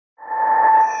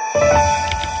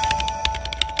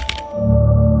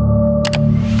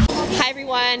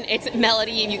everyone, it's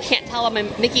Melody. If you can't tell by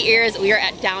my Mickey ears, we are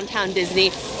at downtown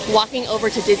Disney, walking over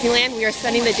to Disneyland. We are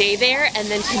spending the day there, and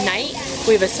then tonight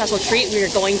we have a special treat. We are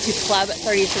going to Club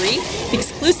 33, the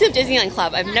exclusive Disneyland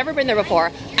club. I've never been there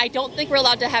before. I don't think we're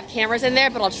allowed to have cameras in there,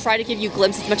 but I'll try to give you a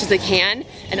glimpse as much as I can,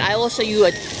 and I will show you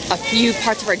a few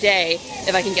parts of our day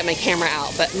if I can get my camera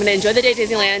out. But I'm gonna enjoy the day at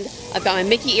Disneyland. I've got my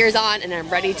Mickey ears on, and I'm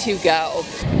ready to go.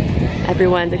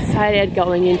 Everyone's excited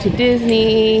going into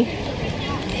Disney.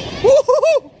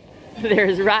 Woo-hoo-hoo!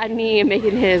 There's Rodney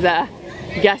making his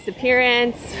guest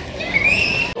appearance.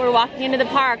 We're walking into the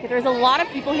park. There's a lot of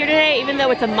people here today, even though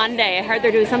it's a Monday. I heard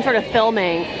they're doing some sort of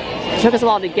filming. It took us a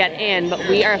while to get in, but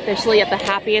we are officially at the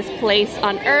happiest place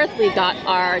on earth. We got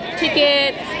our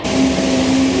tickets.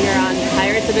 We are on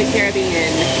Pirates of the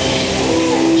Caribbean.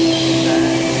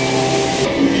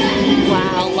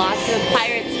 Wow, lots of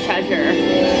pirates treasure.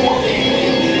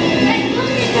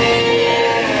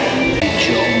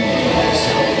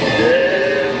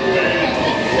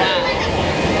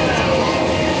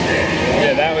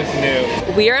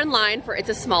 New. We are in line for It's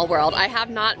a Small World. I have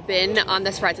not been on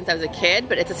this ride since I was a kid,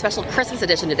 but it's a special Christmas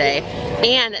edition today.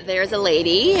 And there's a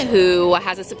lady who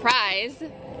has a surprise.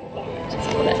 Just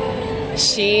a little bit.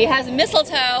 She has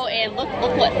mistletoe, and look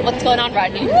what's going on,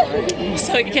 Rodney.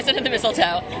 So we can kiss under the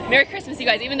mistletoe. Merry Christmas, you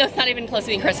guys, even though it's not even close to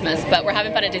being Christmas, but we're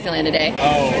having fun at Disneyland today.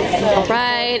 Oh. All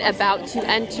right, about to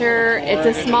enter It's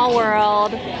a Small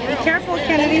World. Be careful,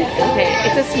 Kennedy. Okay,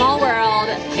 it's a small world,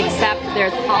 except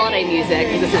there's holiday music,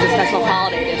 because this is a special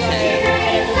holiday edition.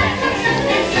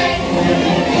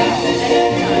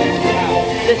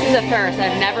 This is a first.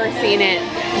 I've never seen it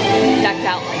decked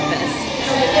out like this.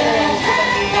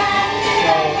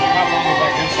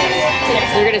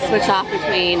 So we're going to switch off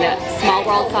between Small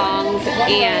World songs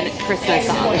and Christmas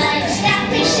songs.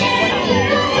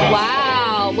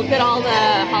 Wow, look at all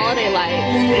the holiday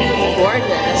lights. This is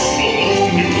gorgeous.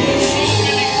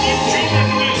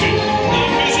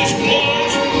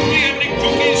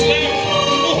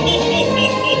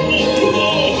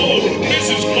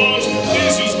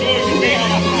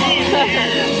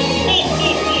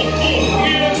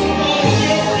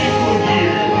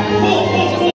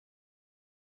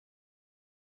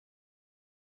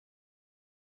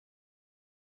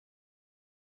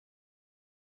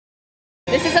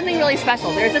 This is something really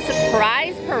special. There's a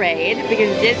surprise parade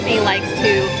because Disney likes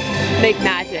to make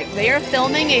magic. They are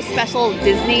filming a special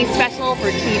Disney special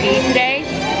for TV today.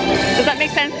 Does that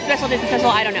make sense? Special Disney special?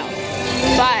 I don't know.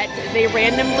 But they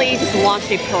randomly just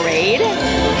launched a parade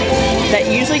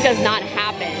that usually does not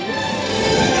happen.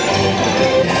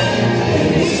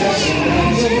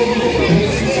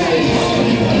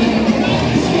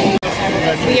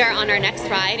 We are on our next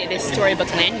ride. It is Storybook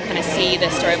Land. You kind of see the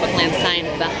Storybook Land sign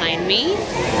behind me.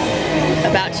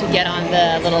 About to get on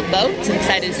the little boat. I'm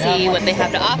excited to see what they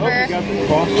have to offer.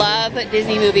 Love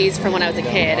Disney movies from when I was a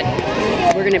kid.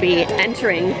 We're going to be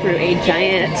entering through a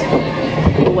giant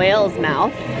whale's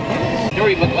mouth.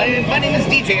 Storybook Land. My name is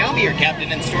DJ. I'll be your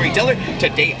captain and storyteller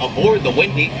today aboard the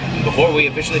Wendy. Before we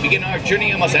officially begin our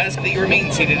journey, I must ask that you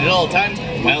remain seated at all times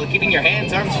while keeping your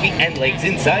hands, arms, feet, and legs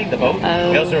inside the boat.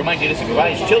 We also remind you to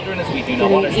supervise children as we do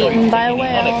not want our stories to take any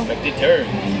unexpected turns.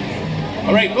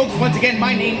 All right, folks, once again,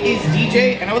 my name is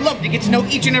DJ, and I would love to get to know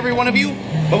each and every one of you,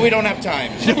 but we don't have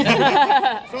time. So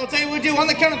I'll tell you what we'll do. On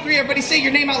the count of three, everybody say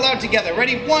your name out loud together.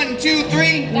 Ready? 1, 2,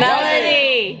 3.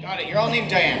 Melody! Got it. You're all named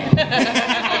Diana.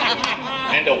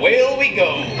 And away we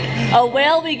go. Away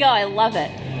we go. I love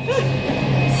it.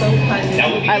 So funny.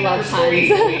 I love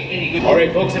puns. All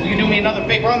right, folks, if you do me another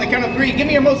favor on the count of three, give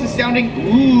me your most astounding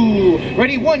ooh.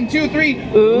 Ready? 1, 2, 3.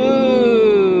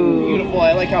 Ooh. Beautiful.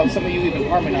 I like how some of you even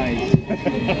harmonize.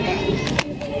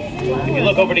 If you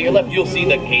look over to your left, you'll see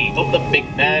the cave of the big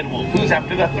bad wolf. Who's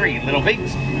after the three little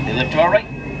pigs? They live to our right.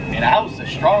 In a house of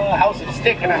straw, a house of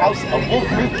stick, and a house of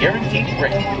wolf-proof guaranteed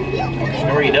brick. Our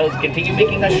story does continue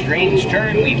making a strange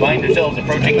turn. We find ourselves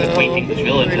approaching the quaint English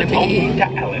village that's home to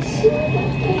Alice.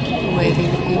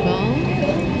 Waving the people.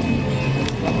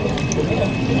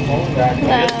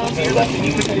 Just to your left, and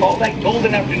you can recall that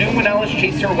golden afternoon when Alice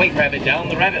chased her white rabbit down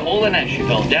the rabbit hole, and as she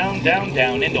fell down, down,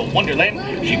 down into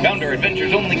Wonderland, she found her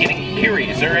adventures only getting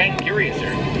curiouser and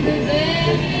curiouser.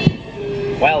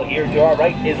 While here to our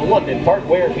right is London Park,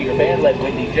 where Peter Pan led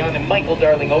Wendy, John, and Michael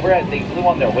Darling over as they flew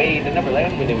on their way to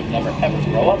Neverland, where they would never ever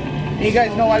grow up. You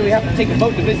guys know why we have to take a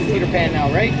boat to visit Peter Pan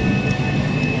now, right?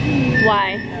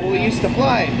 Why? Well, we used to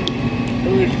fly.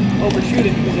 We would overshoot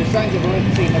it because there's signs of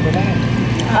emergency in Neverland.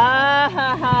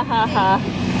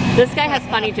 This guy has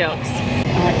funny jokes.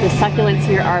 The succulents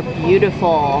here are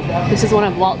beautiful. This is one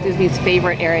of Walt Disney's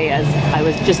favorite areas, I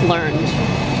was just learned.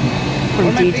 from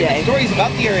One of my DJ. favorite stories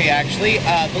about the area, actually.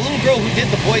 The little girl who did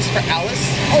the voice for Alice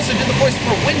also did the voice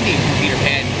for Wendy from Peter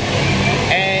Pan.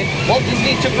 And Walt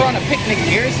Disney took her on a picnic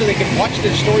here so they could watch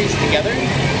their stories together.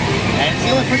 And it's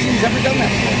the only person who's ever done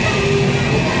that.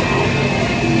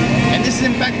 And this is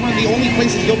in fact one of the only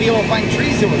places you'll be able to find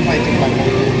trees that were planted by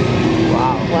Walt.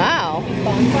 Wow. Wow.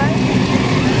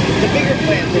 The bigger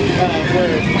plants that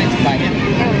were planted by him.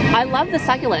 I love the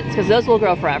succulents because those will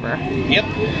grow forever. Yep.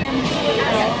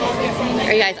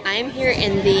 Alright guys, I'm here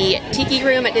in the Tiki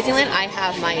Room at Disneyland. I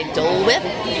have my Dole Whip.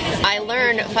 I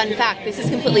learned, fun fact, this is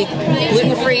completely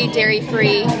gluten-free,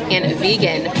 dairy-free, and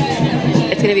vegan.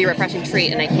 It's going to be a refreshing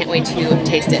treat and I can't wait to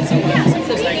taste it.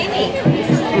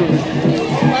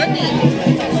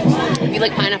 If you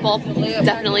like pineapple,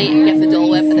 definitely get the Dole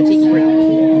Whip at the Tiki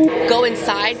Room. Go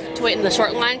inside to wait in the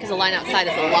short line because the line outside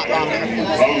is a lot longer. I'm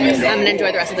going to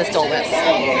enjoy the rest of this Dole Whip.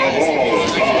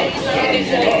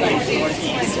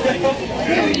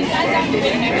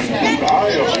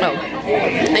 Oh,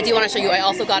 I do want to show you, I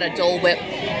also got a Dole Whip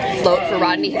float for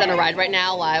Rodney. He's on a ride right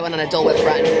now while I went on a Dole Whip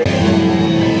run.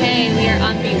 Okay, we are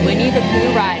on the Winnie the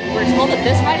Pooh ride. We're told that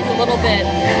this ride is a little bit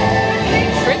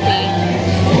trippy.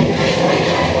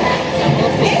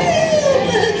 We'll see.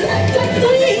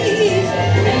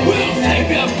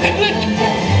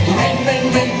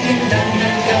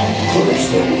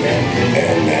 First the wind,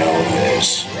 and now this.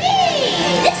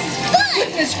 This is fun!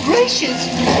 Goodness gracious!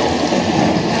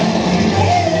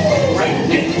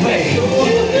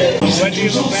 When do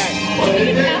you look back?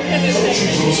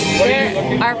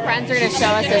 Our friends are going to show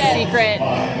us a secret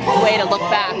way to look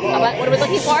back. What are we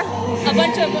looking for? A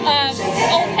bunch of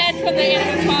old heads from the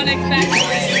animatronics back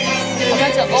there. A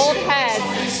bunch of old heads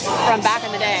from back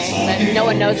in the day that no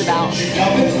one knows about. So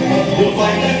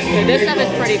this stuff is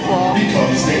pretty cool.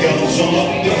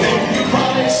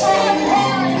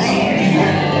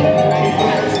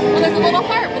 Well, there's a little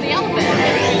heart for the elephant.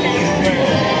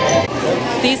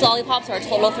 These lollipops are a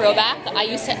total throwback. I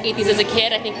used to eat these as a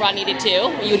kid. I think Rodney did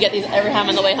too. You would get these every time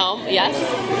on the way home. Yes.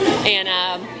 And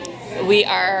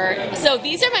so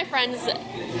these are my friends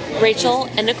Rachel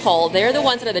and Nicole. They're the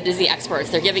ones that are the Disney experts.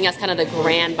 They're giving us kind of the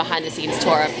grand behind the scenes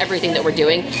tour of everything that we're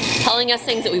doing, telling us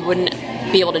things that we wouldn't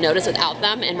be able to notice without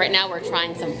them. And right now we're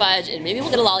trying some fudge and maybe we'll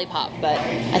get a lollipop, but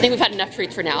I think we've had enough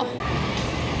treats for now.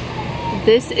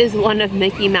 This is one of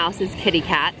Mickey Mouse's kitty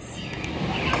cats.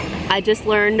 I just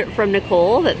learned from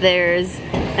Nicole that there's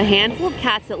a handful of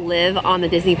cats that live on the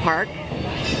Disney park.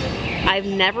 I've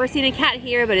never seen a cat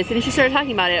here, but as soon as she started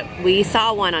talking about it, we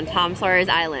saw one on Tom Sawyer's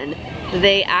Island.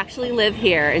 They actually live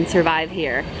here and survive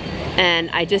here. And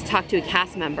I just talked to a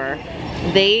cast member.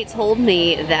 They told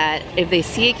me that if they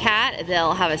see a cat,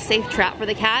 they'll have a safe trap for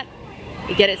the cat,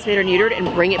 get it spayed or neutered,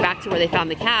 and bring it back to where they found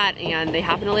the cat, and they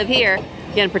happen to live here.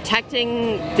 Again,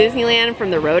 protecting Disneyland from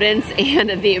the rodents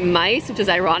and the mice, which is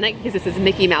ironic because this is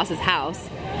Mickey Mouse's house.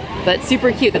 But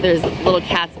super cute that there's little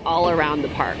cats all around the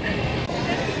park.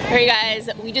 Alright guys,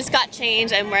 we just got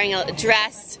changed. I'm wearing a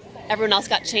dress. Everyone else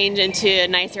got changed into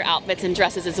nicer outfits and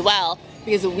dresses as well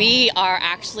because we are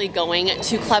actually going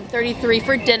to Club 33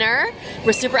 for dinner.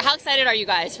 We're super, how excited are you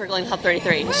guys for going to Club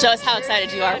 33? Show us how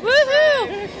excited you are.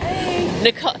 Woohoo!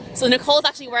 So Nicole's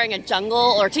actually wearing a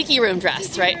jungle or tiki room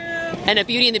dress, right? And a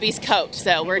Beauty and the Beast coat.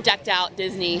 So we're decked out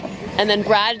Disney. And then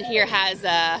Brad here has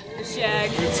a Shag.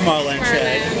 Tomorrowland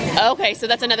shag. okay, so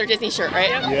that's another Disney shirt, right?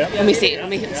 Yep. Let me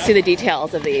see the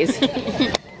details of these.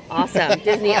 Awesome,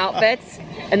 Disney outfits.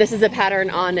 And this is the pattern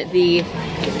on the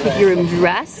Tiki Room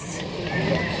dress.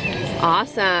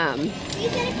 Awesome.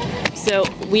 So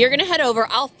we are gonna head over.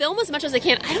 I'll film as much as I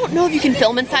can. I don't know if you can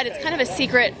film inside. It's kind of a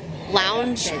secret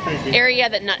lounge area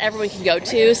that not everyone can go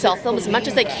to, so I'll film as much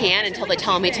as I can until they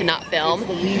tell me to not film,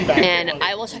 and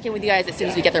I will check in with you guys as soon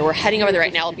as we get there. We're heading over there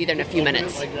right now. I'll be there in a few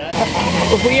minutes.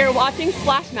 We are watching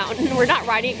Splash Mountain. We're not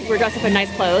riding it because we're dressed up in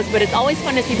nice clothes, but it's always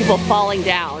fun to see people falling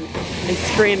down and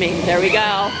screaming. There we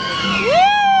go.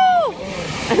 Woo!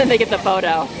 And then they get the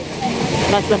photo.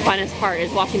 That's the funnest part,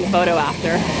 is watching the photo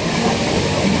after.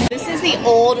 This is the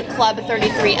old Club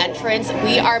 33 entrance.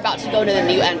 We are about to go to the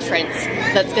new entrance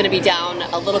that's going to be down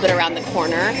a little bit around the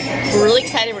corner. We're really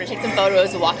excited. We're going to take some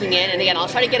photos walking in, and again, I'll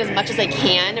try to get as much as I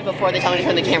can before they tell me to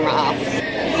turn the camera off.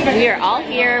 We are all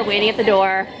here waiting at the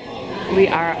door. We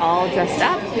are all dressed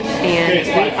up, and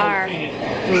we are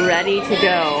ready to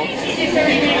go.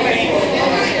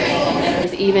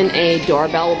 There's even a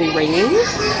doorbell will be ringing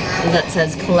that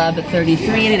says Club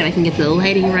 33 in it, if I can get the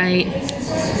lighting right.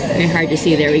 Very hard to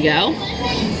see. There we go. All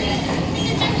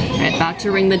right, about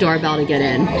to ring the doorbell to get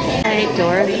in. All right,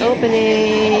 door's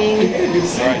opening.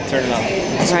 All right, turn it on.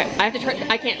 All right, I have to turn,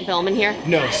 I can't film in here.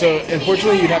 No, so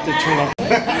unfortunately you'd have to turn off.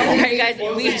 Alright guys,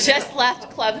 we just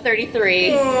left Club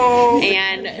 33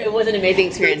 and it was an amazing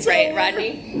experience, right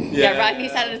Rodney? Yeah, Rodney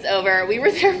said it's over. We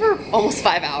were there for almost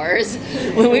 5 hours.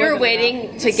 When we were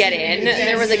waiting to get in,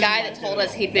 there was a guy that told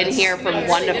us he'd been here from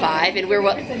 1 to 5 and we were,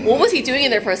 what was he doing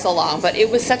in there for so long? But it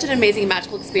was such an amazing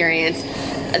magical experience.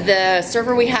 The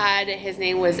server we had, his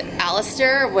name was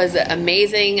Alistair, was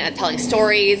amazing at telling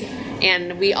stories.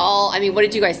 And we all, I mean, what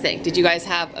did you guys think? Did you guys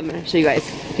have, I'm gonna show you guys.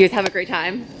 Did you guys have a great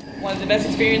time? One of the best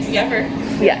experiences ever.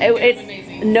 Yeah, it's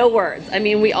amazing. No words. I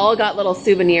mean, we all got little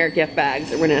souvenir gift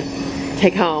bags that we're gonna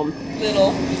take home.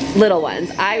 Little ones.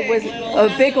 I was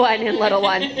a big one and little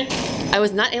one. I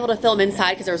was not able to film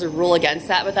inside because there was a rule against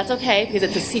that, but that's okay because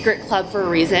it's a secret club for a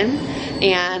reason.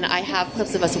 And I have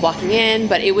clips of us walking in,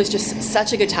 but it was just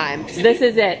such a good time. This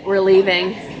is it. We're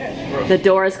leaving. The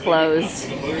door is closed.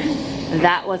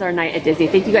 That was our night at Disney.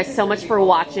 Thank you guys so much for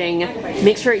watching.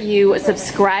 Make sure you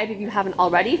subscribe if you haven't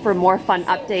already for more fun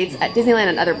updates at Disneyland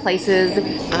and other places.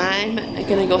 I'm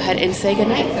gonna go ahead and say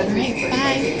goodnight. All right,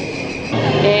 bye.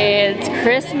 It's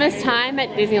Christmas time at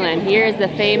Disneyland. Here's the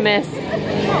famous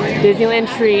Disneyland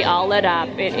tree all lit up.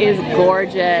 It is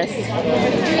gorgeous.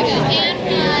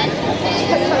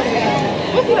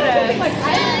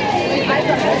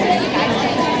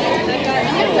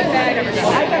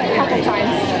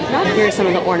 Here are some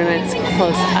of the ornaments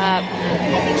close up.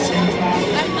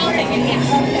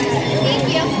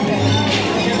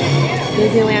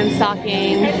 Disneyland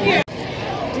stocking.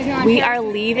 We are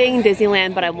leaving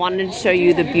Disneyland, but I wanted to show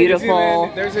you the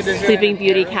beautiful Sleeping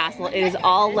Beauty castle. It is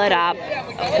all lit up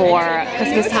for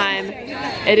Christmas time.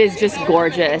 It is just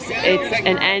gorgeous. It's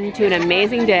an end to an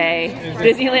amazing day.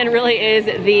 Disneyland really is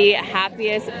the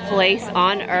happiest place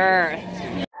on earth.